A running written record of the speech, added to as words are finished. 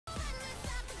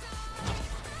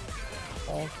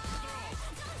fall.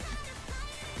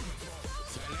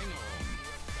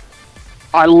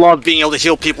 I love being able to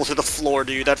heal people to the floor,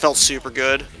 dude. That felt super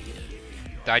good.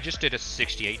 I just did a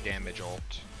 68 damage ult.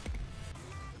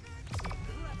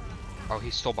 Oh,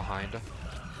 he's still behind.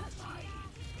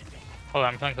 Hold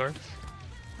on, I'm coming towards.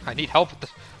 I need help with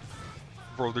this.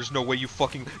 Bro, there's no way you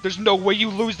fucking... There's no way you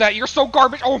lose that! You're so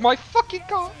garbage! Oh my fucking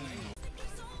god!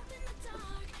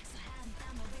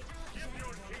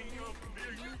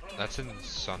 That's in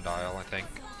Sundial, I think.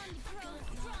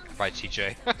 By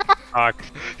TJ. Fuck.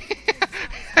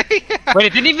 Wait,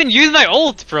 it didn't even use my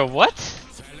ult, bro. What?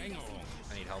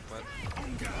 I need help with.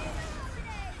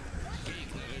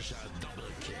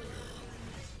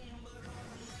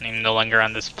 I'm no longer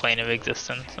on this plane of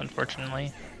existence,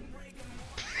 unfortunately.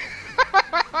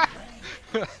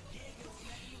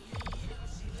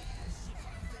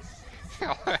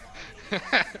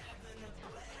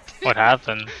 What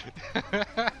happened?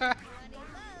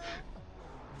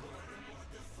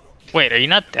 Wait, are you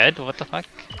not dead? What the fuck?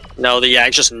 No, the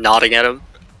Yag's just nodding at him.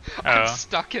 I'm Oh.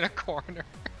 stuck in a corner.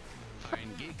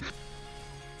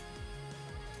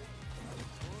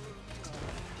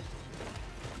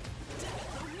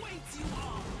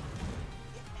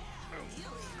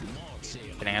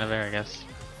 Getting out of there, I guess.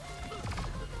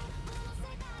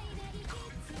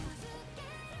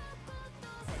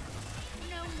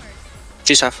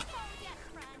 G-Saf.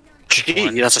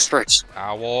 Gee, that's a strix.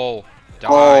 Owl. Die.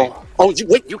 Oh,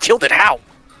 wait, you killed it, how?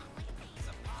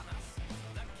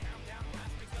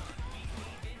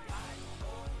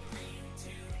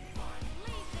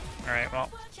 Alright, well.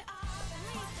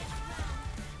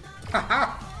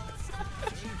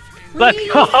 Let's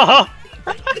go!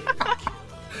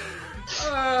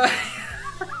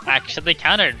 Actually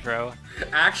countered, bro.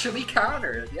 Actually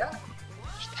countered, yeah.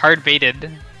 Just hard baited.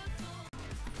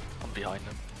 I'm behind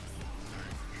him.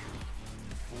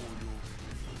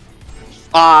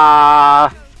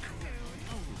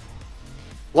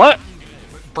 What?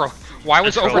 Bro, why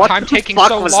was What overtime the taking fuck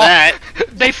so was long? that?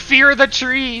 They fear the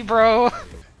tree, bro!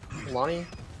 Lonnie?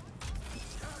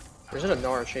 There's an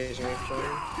Nara chasing me, so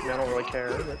I mean, I don't really care,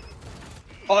 but...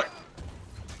 Fuck.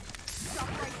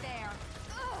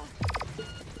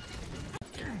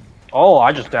 Oh,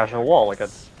 I just dashed a wall like a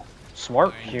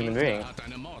smart human being.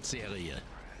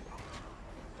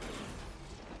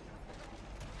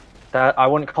 That I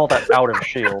wouldn't call that out of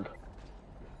shield.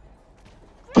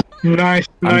 Nice,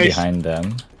 I'm nice. behind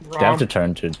them. They have to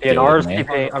turn to In deal ours, with me.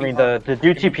 TP, I mean the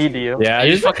dude TP'd you. Yeah, Are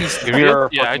you he's fucking You're serious?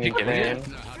 Yeah, I fucking did get it.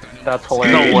 insane. That's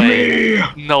hilarious. No way.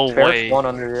 No Fair's way. one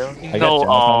under you. I No, got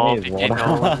oh, Jonathan, Vicky,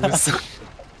 he's no.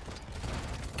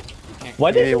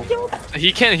 Why did you kill?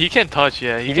 He can't touch,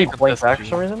 yeah. He He didn't can't blink contest back for you.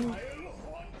 some reason?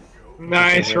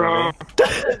 Nice, Rob.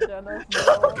 Can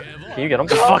you get him?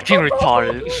 Fucking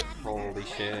retarded. Holy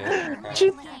shit.